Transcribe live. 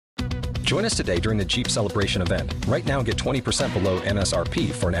Join us today during the Jeep Celebration event. Right now, get 20% below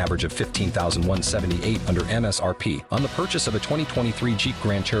MSRP for an average of $15,178 under MSRP on the purchase of a 2023 Jeep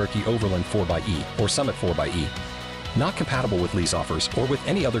Grand Cherokee Overland 4xE or Summit 4xE. Not compatible with lease offers or with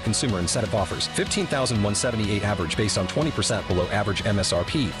any other consumer incentive offers. $15,178 average based on 20% below average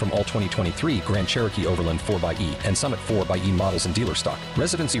MSRP from all 2023 Grand Cherokee Overland 4xE and Summit 4xE models in dealer stock.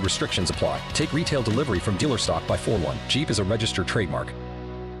 Residency restrictions apply. Take retail delivery from dealer stock by 4/1. Jeep is a registered trademark.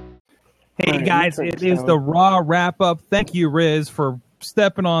 Hey guys, it is the Raw wrap-up. Thank you, Riz, for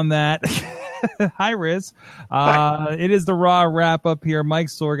stepping on that. Hi, Riz. It is the Raw wrap-up here. Mike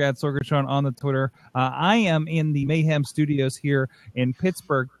Sorg at Sorgatron on the Twitter. I am in the Mayhem Studios here in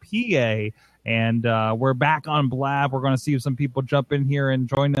Pittsburgh, PA, and we're back on Blab. We're going to see if some people jump in here and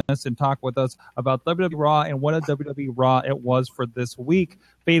join us and talk with us about WWE Raw and what a WWE Raw it was for this week.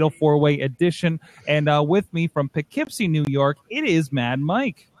 Fatal 4-Way edition. And with me from Poughkeepsie, New York, it is Mad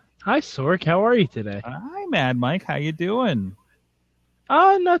Mike. Hi, Sorg. How are you today? Hi, Mad Mike. How you doing?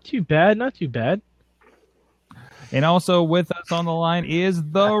 Not too bad. Not too bad. And also with us on the line is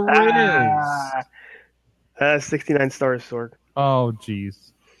the Riz. 69 stars, Sorg. Oh,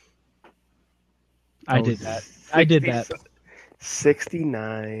 jeez. I did that. I did that.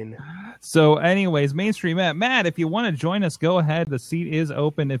 69. So anyways, Mainstream Matt, if you want to join us, go ahead. The seat is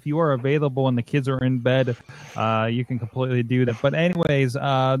open. If you are available and the kids are in bed, you can completely do that. But anyways,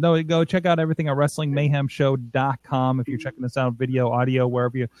 go check out everything at WrestlingMayhemShow.com. If you're checking this out, video, audio,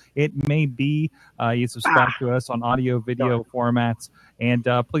 wherever it may be, you subscribe to us on audio, video formats. And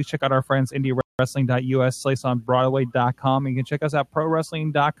please check out our friends, IndieWrestling.us, SliceOnBroadway.com. You can check us out,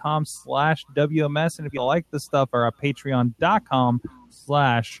 ProWrestling.com/WMS. And if you like this stuff, our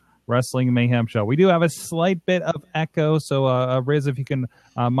Patreon.com/Wrestling Mayhem Show. We do have a slight bit of echo, so Riz, if you can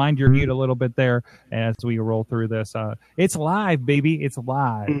mind your mute a little bit there as we roll through this. It's live, baby. It's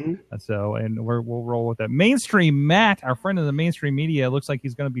live. Mm-hmm. So, and we'll roll with it. Mainstream Matt, our friend of the Mainstream Media, looks like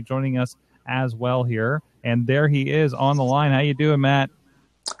he's going to be joining us as well here. And there he is on the line. How you doing, Matt?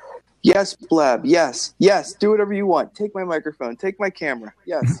 Yes, Blab. Yes. Do whatever you want. Take my microphone. Take my camera.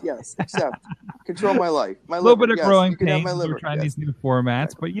 Yes. Accept. Control my life. My liver. A little bit of growing pains. We're trying these new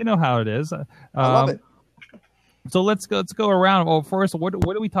formats, but you know how it is. I love it. So let's go around. Well, first, what do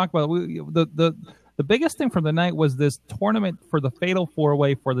we talk about? The biggest thing from the night was this tournament for the Fatal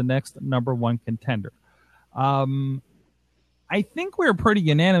 4-Way for the next number one contender. I think we were pretty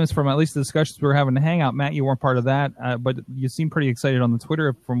unanimous from at least the discussions we were having to hang out. Matt, you weren't part of that, but you seem pretty excited on the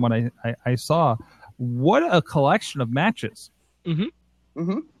Twitter from what I saw. What a collection of matches. Mm-hmm.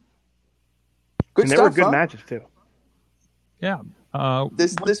 Mm-hmm. Good and stuff, they were good matches, too. Yeah.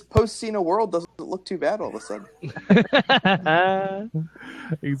 This post-Cena world doesn't look too bad all of a sudden.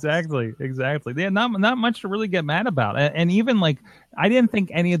 Exactly. Yeah, not much to really get mad about. And even, like, I didn't think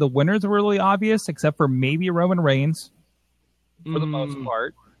any of the winners were really obvious, except for maybe Roman Reigns. For the most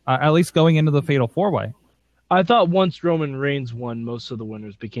part, at least going into the Fatal 4-Way. I thought once Roman Reigns won, most of the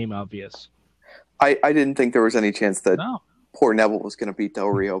winners became obvious. I didn't think there was any chance that poor Neville was going to beat Del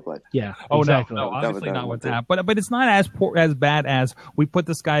Rio, but yeah. Exactly. No, obviously not with that. But it's not as bad as we put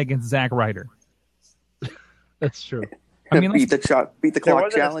this guy against Zack Ryder. That's true. I mean, beat the clock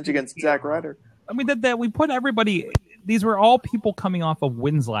challenge against Zack Ryder. I mean that we put everybody. These were all people coming off of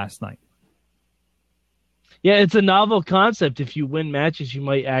wins last night. Yeah, it's a novel concept. If you win matches, you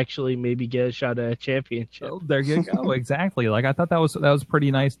might actually maybe get a shot at a championship. Oh, there you go. Exactly. Like I thought that was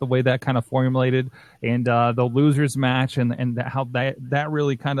pretty nice the way that kind of formulated, and the losers match and how that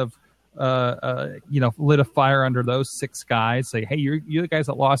really kind of lit a fire under those six guys. Say, hey, you're the guys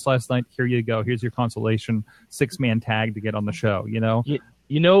that lost last night. Here you go. Here's your consolation 6-man tag to get on the show. You know.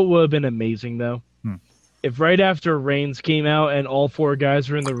 You know what would have been amazing though, if right after Reigns came out and all four guys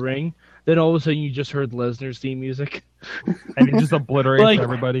were in the ring. Then all of a sudden you just heard Lesnar's theme music. And he just obliterates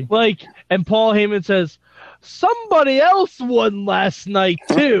everybody. And Paul Heyman says, somebody else won last night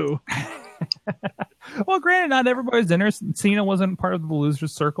too. Well, granted, not everybody's in. Cena wasn't part of the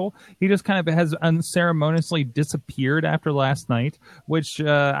loser's circle. He just kind of has unceremoniously disappeared after last night, which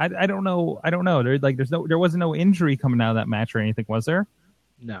I don't know. There wasn't no injury coming out of that match or anything, was there?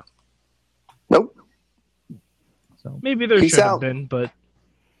 No. Nope. So maybe there should have been, but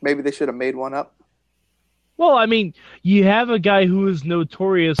maybe they should have made one up. Well, I mean, you have a guy who is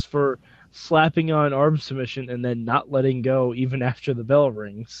notorious for slapping on arm submission and then not letting go even after the bell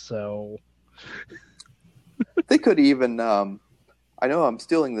rings. So they could even. I know I'm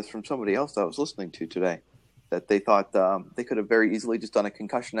stealing this from somebody else that I was listening to today. That they thought they could have very easily just done a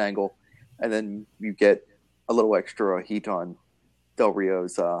concussion angle, and then you get a little extra heat on Del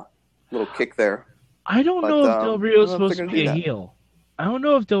Rio's little kick there. I don't know if Del Rio's supposed to be a heel. I don't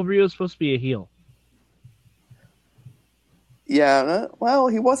know if Del Rio is supposed to be a heel. Yeah, well,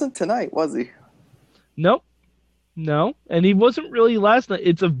 he wasn't tonight, was he? Nope. No, and he wasn't really last night.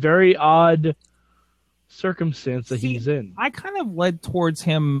 It's a very odd circumstance that he's in. I kind of led towards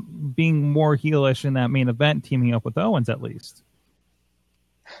him being more heelish in that main event, teaming up with Owens at least.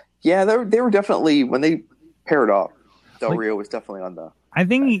 Yeah, they were definitely, when they paired off, Del Rio was definitely on the... I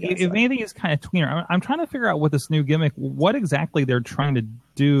think, if anything, is kind of tweener. I'm trying to figure out with this new gimmick, what exactly they're trying to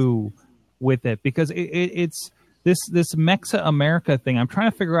do with it, because it's this Mexa America thing. I'm trying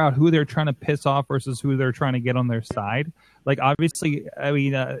to figure out who they're trying to piss off versus who they're trying to get on their side. Like, obviously, I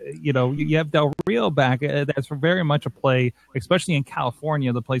mean, you have Del Rio back. That's very much a play, especially in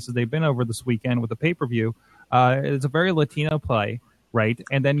California, the places they've been over this weekend with the pay-per-view. It's a very Latino play, right?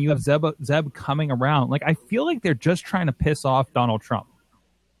 And then you have Zeb coming around. Like, I feel like they're just trying to piss off Donald Trump.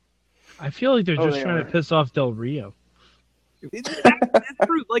 I feel like they're just trying to piss off Del Rio. That's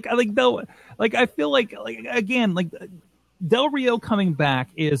true. I feel like again, like Del Rio coming back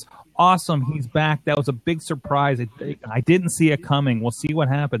is awesome. He's back. That was a big surprise. I didn't see it coming. We'll see what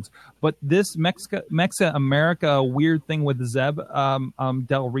happens. But this Mexa America weird thing with Zeb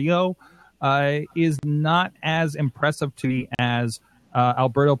Del Rio is not as impressive to me as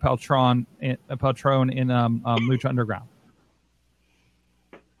Alberto Peltron in Lucha Underground.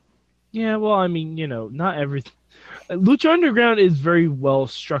 Yeah, well, I mean, not everything. Lucha Underground is very well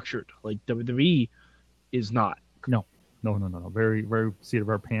structured. Like WWE is not. No. Very, very seat of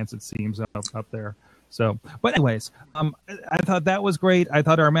our pants, it seems, up there. So, but anyways, I thought that was great. I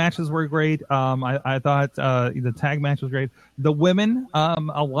thought our matches were great. I thought the tag match was great. The women,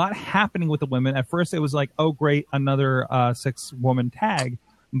 a lot happening with the women. At first, it was like, oh, great, another 6-woman tag.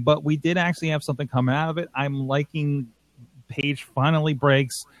 But we did actually have something coming out of it. I'm liking Paige finally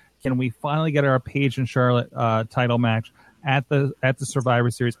breaks. Can we finally get our Paige and Charlotte title match at the Survivor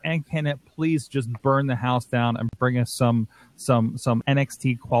Series? And can it please just burn the house down and bring us some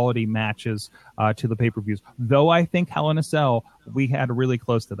NXT quality matches to the pay-per-views? Though I think Hell in a Cell, we had really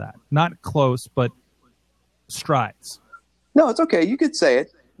close to that. Not close, but strides. No, it's okay. You could say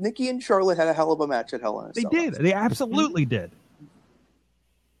it. Nikki and Charlotte had a hell of a match at Hell in a Cell. They did. They absolutely did.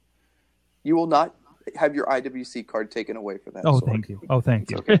 You will not have your IWC card taken away for that. Thank you. Oh,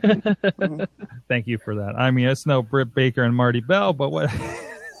 thank you. Okay. Thank you for that. I mean, it's no Britt Baker and Marty Bell, but what?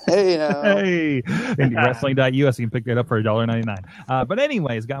 Hey, now. Hey, IndieWrestling.us. You can pick that up for $1.99. But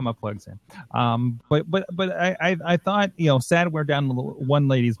anyways, got my plugs in. But I thought, sad we're down to one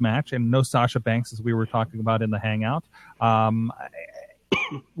ladies match and no Sasha Banks, as we were talking about in the Hangout.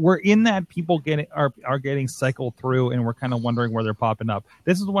 We're in that people are getting cycled through, and we're kind of wondering where they're popping up.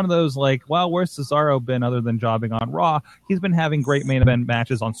 This is one of those like, well, where's Cesaro been other than jobbing on Raw? He's been having great main event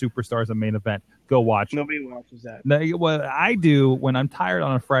matches on Superstars and main event. Go watch. Nobody watches that. No, well, I do when I'm tired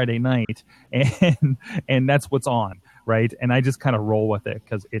on a Friday night, and that's what's on, right? And I just kind of roll with it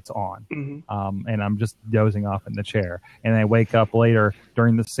because it's on, and I'm just dozing off in the chair. And I wake up later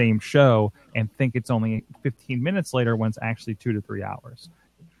during the same show and think it's only 15 minutes later when it's actually 2 to 3 hours.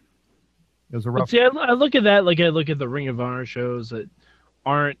 It was a rough. See, I look at that like I look at the Ring of Honor shows that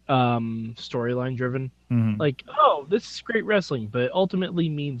aren't storyline driven. Mm-hmm. Like, oh, this is great wrestling, but ultimately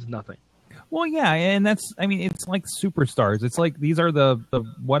means nothing. Well, yeah, and it's like Superstars. It's like these are the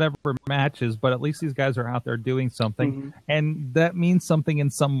whatever matches, but at least these guys are out there doing something, and that means something in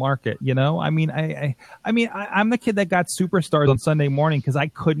some market, I mean, I'm the kid that got Superstars on Sunday morning because I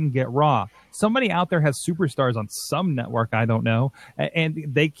couldn't get Raw. Somebody out there has Superstars on some network, I don't know, and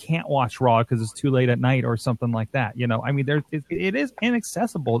they can't watch Raw because it's too late at night or something like that. I mean, it is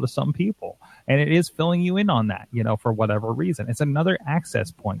inaccessible to some people, and it is filling you in on that, for whatever reason. It's another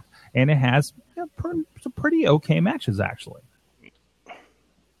access point. And it has some pretty okay matches, actually.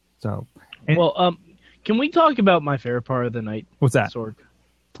 So, can we talk about my favorite part of the night? What's that? Sorg?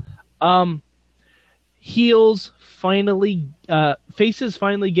 Heels finally, faces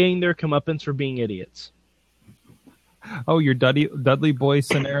finally getting their comeuppance for being idiots. Oh, your Dudley Boys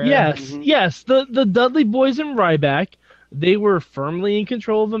scenario? Yes. The Dudley Boys and Ryback, they were firmly in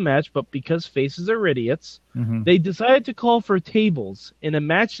control of the match, but because faces are idiots, they decided to call for tables in a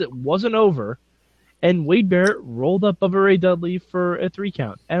match that wasn't over, and Wade Barrett rolled up Bubba Ray Dudley for a 3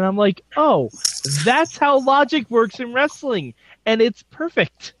 count. And I'm like, oh, that's how logic works in wrestling, and it's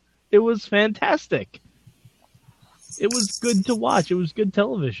perfect. It was fantastic. It was good to watch. It was good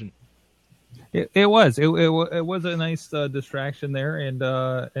television. It was a nice distraction there, and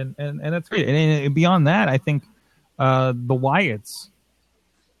that's great. And beyond that, I think the Wyatts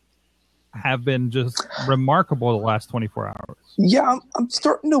have been just remarkable the last 24 hours. Yeah, I'm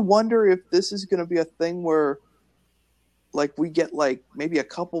starting to wonder if this is going to be a thing where like we get like maybe a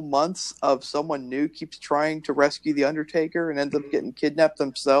couple months of someone new keeps trying to rescue the Undertaker and ends up getting kidnapped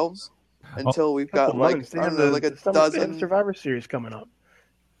themselves until we've got like I don't know, like a dozen Survivor Series coming up.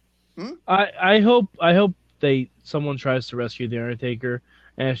 I hope someone tries to rescue the Undertaker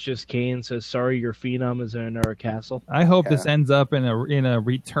and it's just Kane says, "Sorry, your phenom is in our castle." I hope this ends up in a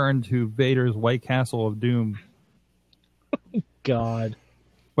return to Vader's White Castle of Doom. God,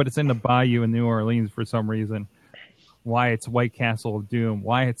 but it's in the bayou in New Orleans for some reason. Wyatt's White Castle of Doom.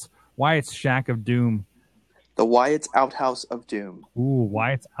 Wyatt's Shack of Doom. The Wyatt's Outhouse of Doom. Ooh,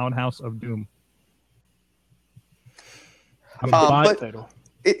 Wyatt's Outhouse of Doom. But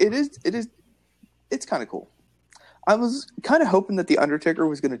it's kind of cool. I was kind of hoping that the Undertaker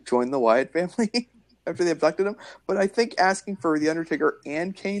was going to join the Wyatt family after they abducted him, but I think asking for the Undertaker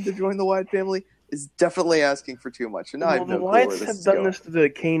and Kane to join the Wyatt family is definitely asking for too much. And I have no clue where this is going. The Wyatts have done this to the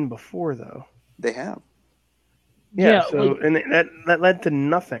Kane before, though. They have. Yeah, so and that led to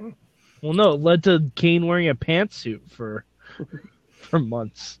nothing. Well, no, it led to Kane wearing a pantsuit for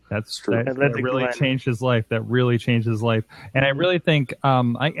months. That's true. That really changed his life. That really changed his life. And I really think,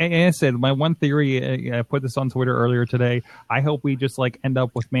 I said, my one theory, I put this on Twitter earlier today. I hope we just like end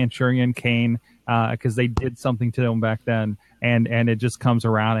up with Manchurian Kane because they did something to him back then, and it just comes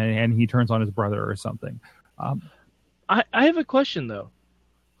around and he turns on his brother or something. I have a question though.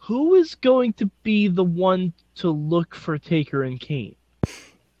 Who is going to be the one to look for Taker and Kane?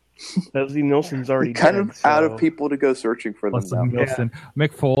 Leslie Nielsen's already kind of out of people to go searching for them now. Nielsen. Yeah.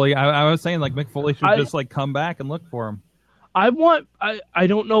 Mick Foley. I was saying like Mick Foley should just like come back and look for him. I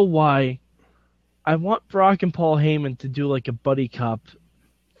don't know why. I want Brock and Paul Heyman to do like a buddy cop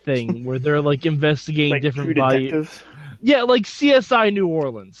thing where they're like investigating like different detectives. Yeah, like CSI New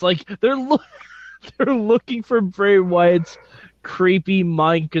Orleans. Like they're looking for Bray Wyatt's creepy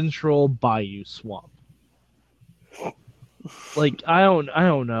mind control bayou swamp. Like I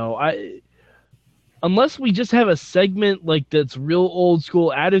don't know. Unless we just have a segment like that's real old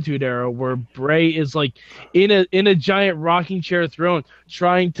school Attitude Era where Bray is like in a giant rocking chair throne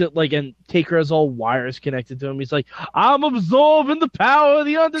trying to like, and Taker has all wires connected to him. He's like, "I'm absorbing the power of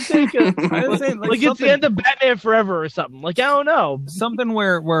the Undertaker." Like it's the end of Batman Forever or something. Like I don't know, something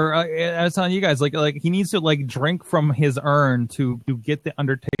where I was telling you guys like he needs to like drink from his urn to get the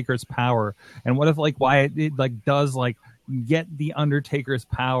Undertaker's power. And what if like Wyatt like does like get the Undertaker's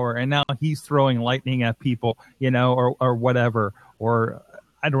power and now he's throwing lightning at people, or whatever, or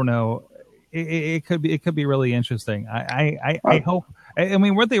I don't know. It could be really interesting. I hope. I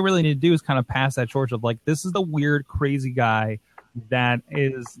mean, what they really need to do is kind of pass that torch of like, this is the weird, crazy guy that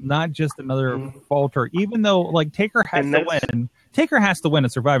is not just another falter, even though like Taker has to win. Taker has to win a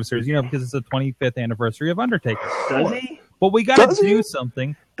Survivor Series, because it's the 25th anniversary of Undertaker. Does he? But we got to do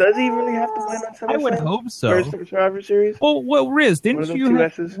something. Does he really have to win on SummerSlam? I would hope so. First Survivor Series? Well, Riz, didn't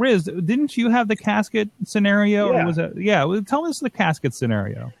you have the casket scenario? Yeah. Or was it? Yeah. Well, tell us the casket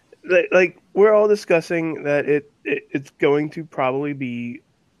scenario. Like we're all discussing that it's going to probably be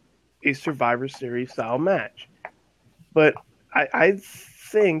a Survivor Series style match, but I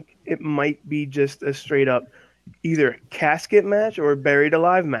think it might be just a straight up either a casket match or a buried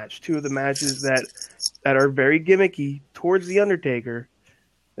alive match. Two of the matches that are very gimmicky towards the Undertaker,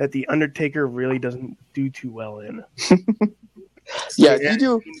 that the Undertaker really doesn't do too well in. Yeah, you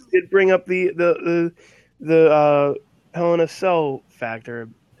do. He did bring up the Hell in a Cell factor,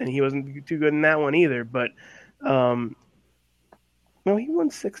 and he wasn't too good in that one either. But no, he won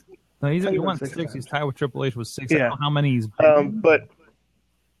 6. No, he won 6. He's tied with Triple H with 6. Yeah. I don't know how many he's been.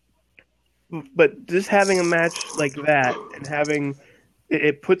 But just having a match like that and having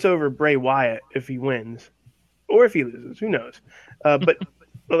it puts over Bray Wyatt if he wins, or if he loses, who knows? But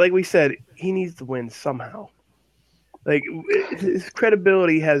like we said, he needs to win somehow. Like his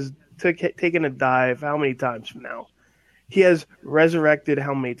credibility has taken a dive. How many times from now? He has resurrected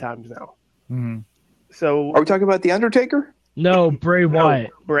how many times now? Mm-hmm. So are we talking about the Undertaker? No, Bray Wyatt.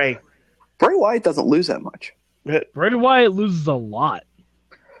 No, Bray Wyatt doesn't lose that much. Bray Wyatt loses a lot.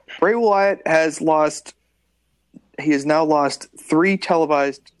 Bray Wyatt has lost. He has now lost 3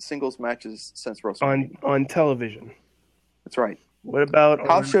 televised singles matches since WrestleMania on television. That's right. What about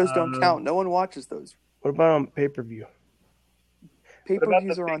house shows? Don't count. No one watches those. What about on pay-per-view?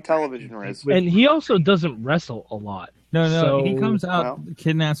 Pay-per-views are on television, Riz. And he also doesn't wrestle a lot. No. So, he comes out,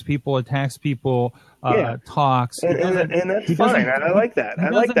 kidnaps people, attacks people, talks. And that's fine. I like that. I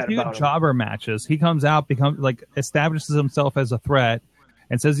like that about him. Jobber matches. He comes out, establishes himself as a threat,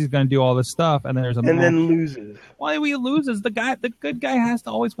 and says he's going to do all this stuff, and then there's a match. Then loses. Why he loses? The good guy has to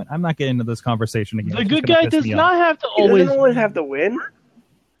always win. I'm not getting into this conversation again. The good guy does not have to always. He doesn't always have to win.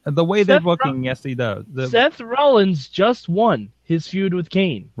 The way they're booking, yes, he does. Seth Rollins just won his feud with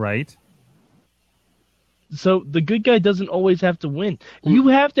Kane. Right. So the good guy doesn't always have to win. You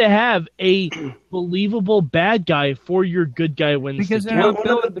have to have a believable bad guy for your good guy wins. Because they're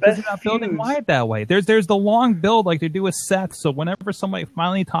not building Wyatt that way. There's the long build like they do with Seth. So whenever somebody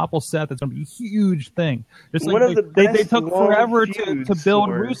finally topples Seth, it's going to be a huge thing. Just like they took forever to build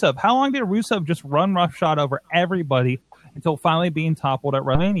Rusev. How long did Rusev just run roughshod over everybody until finally being toppled at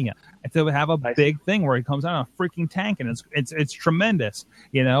WrestleMania? And to have a big thing where he comes out on a freaking tank, and it's tremendous,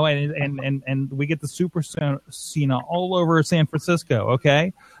 you know, and we get the Super Cena all over San Francisco,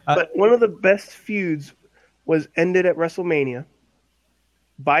 okay? But one of the best feuds was ended at WrestleMania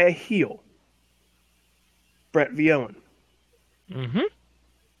by a heel, Brett v. Owen. Mm-hmm.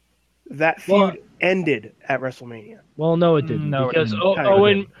 That feud ended at WrestleMania. Well, no, it didn't. No, because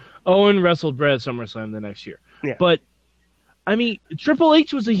Owen wrestled Brett at SummerSlam the next year. Yeah. But I mean, Triple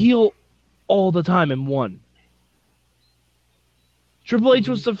H was a heel all the time and won. Triple H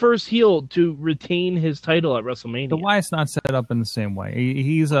was the first heel to retain his title at WrestleMania. The Wyatt's not set up in the same way.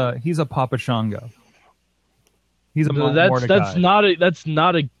 He's a Papa Shango. He's a Mordecai. That's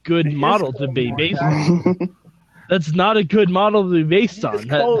not a good model to be based on. That's not a good model to be based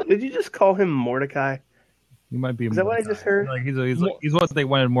on. Did you just call him Mordecai? He might be. Is that what I just heard? Like he's what they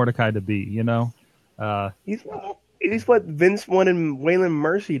wanted Mordecai to be. You know. He's what Vince wanted Waylon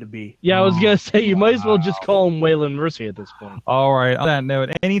Mercy to be. Yeah, I was going to say, you might as well just call him Waylon Mercy at this point. All right. On that note,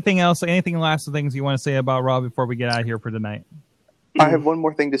 anything last things you want to say about Raw before we get out of here for tonight? I have one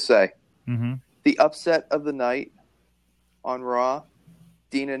more thing to say. Mm-hmm. The upset of the night on Raw,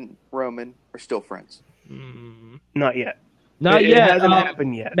 Dean and Roman are still friends. Not yet. It hasn't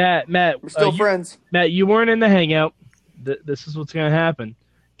happened yet. Matt, we're still friends. Matt, you weren't in the hangout. This is what's going to happen.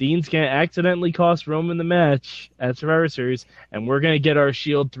 Dean's going to accidentally cost Roman the match at Survivor Series, and we're going to get our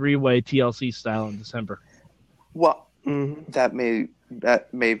Shield 3-way TLC style in December. Well, that may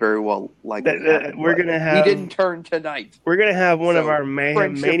very well likely happen. We're going to have. We didn't turn tonight. We're going to have one of our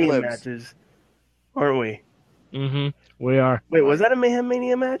Mayhem Mania matches, aren't we? Mm-hmm. We are. Wait, was that a Mayhem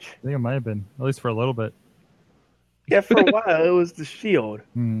Mania match? I think it might have been, at least for a little bit. Yeah, for a while it was the Shield.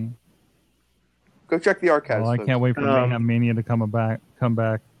 Mm-hmm. Go check the archives. Well, I can't wait for Mayhem Mania to come back.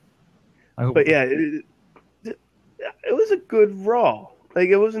 But yeah, it was a good Raw. Like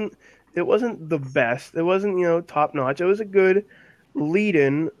it wasn't the best. It wasn't top notch. It was a good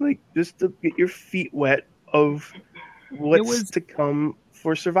lead-in, like just to get your feet wet of what's to come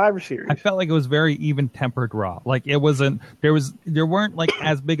for Survivor Series. I felt like it was very even-tempered Raw. Like it wasn't. There weren't like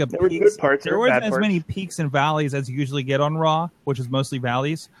as big of there peaks. Were good parts. There wasn't as many peaks and valleys as you usually get on Raw, which is mostly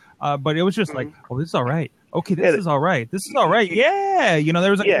valleys. But it was just like, oh, this is all right. Okay, this is all right. This is all right. Yeah,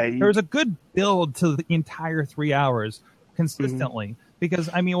 there was a good build to the entire 3 hours consistently because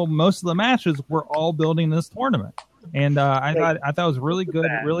most of the matches were all building this tournament, and I thought it was really good,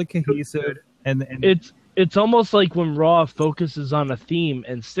 really cohesive, and it's almost like when Raw focuses on a theme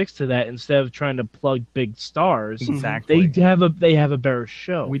and sticks to that instead of trying to plug big stars. Exactly, they have a better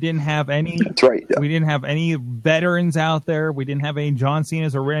show. We didn't have any. That's right. Yeah. We didn't have any veterans out there. We didn't have any John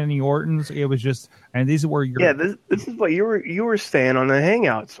Cena's or Randy Ortons. It was just, and these were your. Yeah, this is what you were saying on the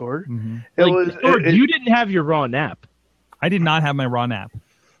Hangout, Sword. Mm-hmm. Sword, you didn't have your Raw nap. I did not have my Raw nap.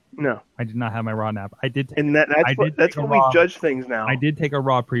 No, I did not have my Raw nap. I did, and that's when we judge things now. I did take a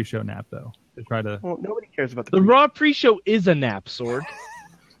Raw pre-show nap though to try to. Well, nobody cares about the Raw pre-show is a nap, Sword.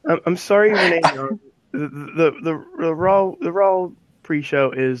 I'm sorry, Renee. The Raw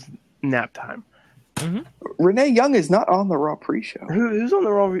pre-show is nap time. Mm-hmm. Renee Young is not on the Raw pre-show. Who's on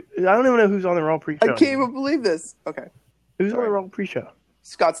the Raw? I don't even know who's on the Raw pre-show. I can't even believe this. Okay, who's on the Raw pre-show?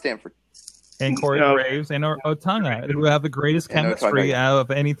 Scott Stanford. And Corey Graves and Otunga, who have the greatest chemistry out of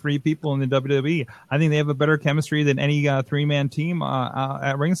any three people in the WWE. I think they have a better chemistry than any three-man team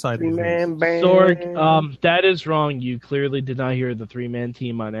at ringside. Three-man band. Sorg, that is wrong. You clearly did not hear the three-man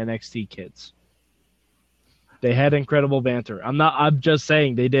team on NXT Kids. They had incredible banter. I'm just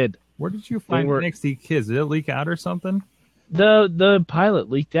saying they did. Where did you find NXT Kids? Did it leak out or something? The pilot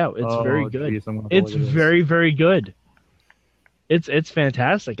leaked out. It's very good. Geez, it's very, very good. It's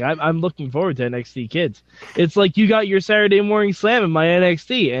fantastic. I'm looking forward to NXT Kids. It's like you got your Saturday morning slam in my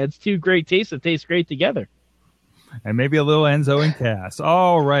NXT, and it's two great tastes that taste great together. And maybe a little Enzo and Cass.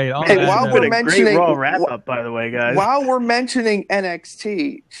 All right. Hey, while we're mentioning great Raw wrap up, by the way, guys. While we're mentioning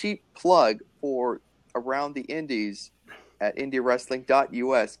NXT, cheap plug for Around the Indies at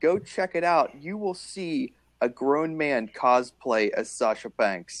indiewrestling.us. Go check it out. You will see a grown man cosplay as Sasha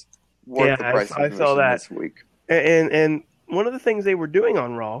Banks. Worth the price of I saw that this week. And one of the things they were doing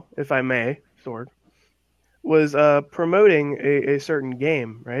on Raw, if I may, Sword, was promoting a certain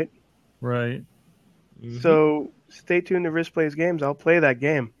game, right? Right. Mm-hmm. So stay tuned to Riz Plays Games. I'll play that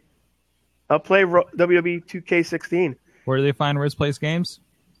game. I'll play WWE 2K16. Where do they find Riz Place Games?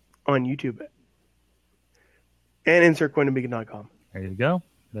 On YouTube. And insertcoinandbeacon.com. There you go.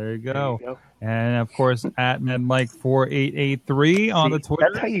 There you go. There you go. And of course, at MedMike4883 on the Twitter.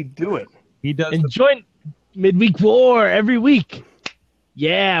 That's how you do it. He does. And join Midweek War every week.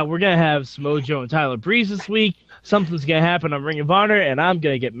 Yeah, we're going to have Smojo and Tyler Breeze this week. Something's going to happen on Ring of Honor, and I'm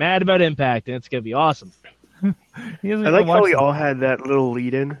going to get mad about Impact, and it's going to be awesome. I like how we all had that little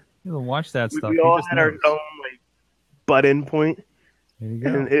lead-in. You don't watch that stuff. We all had our own butt-in point. There you go.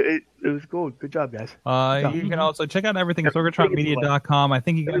 And it was cool. Good job, guys. You can also check out everything at SorgatronMedia.com. I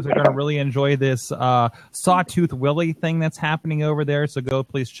think you guys are going to really enjoy this Sawtooth Willie thing that's happening over there. So go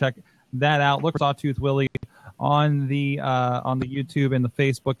please check that out. Look for Sawtooth Willie on the YouTube and the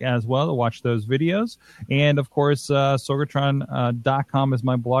Facebook as well to watch those videos. And of course, Sorgatron.com is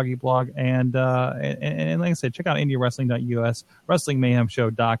my bloggy blog. And like I said, check out IndieWrestling.us,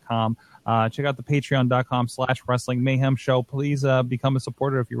 WrestlingMayhemShow.com. Check out the patreon.com/Wrestling Mayhem Show. Please become a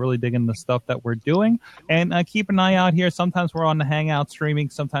supporter if you're really digging the stuff that we're doing. And keep an eye out here. Sometimes we're on the Hangout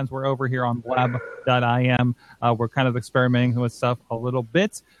streaming. Sometimes we're over here on blab.im. We're kind of experimenting with stuff a little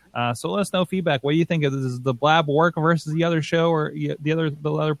bit. So let us know feedback. What do you think of this? Is the Blab work versus the other show or the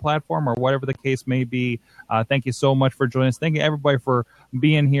other platform or whatever the case may be? Thank you so much for joining us. Thank you everybody for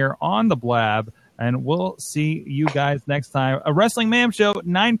being here on the Blab. And we'll see you guys next time. A Wrestling Mayhem Show,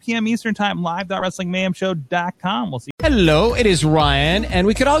 9 p.m. Eastern Time, live.wrestlingmayhemshow.com. We'll see you. Hello, it is Ryan, and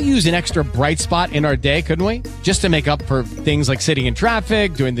we could all use an extra bright spot in our day, couldn't we? Just to make up for things like sitting in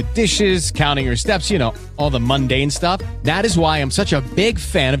traffic, doing the dishes, counting your steps, all the mundane stuff. That is why I'm such a big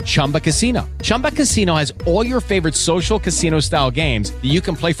fan of Chumba Casino. Chumba Casino has all your favorite social casino-style games that you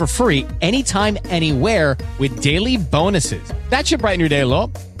can play for free anytime, anywhere with daily bonuses. That should brighten your day a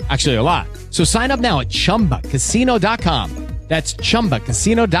little. Actually, a lot. So sign up now at ChumbaCasino.com. That's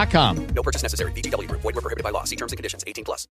ChumbaCasino.com. No purchase necessary. VGW Group. Void where prohibited by law. See terms and conditions. 18+.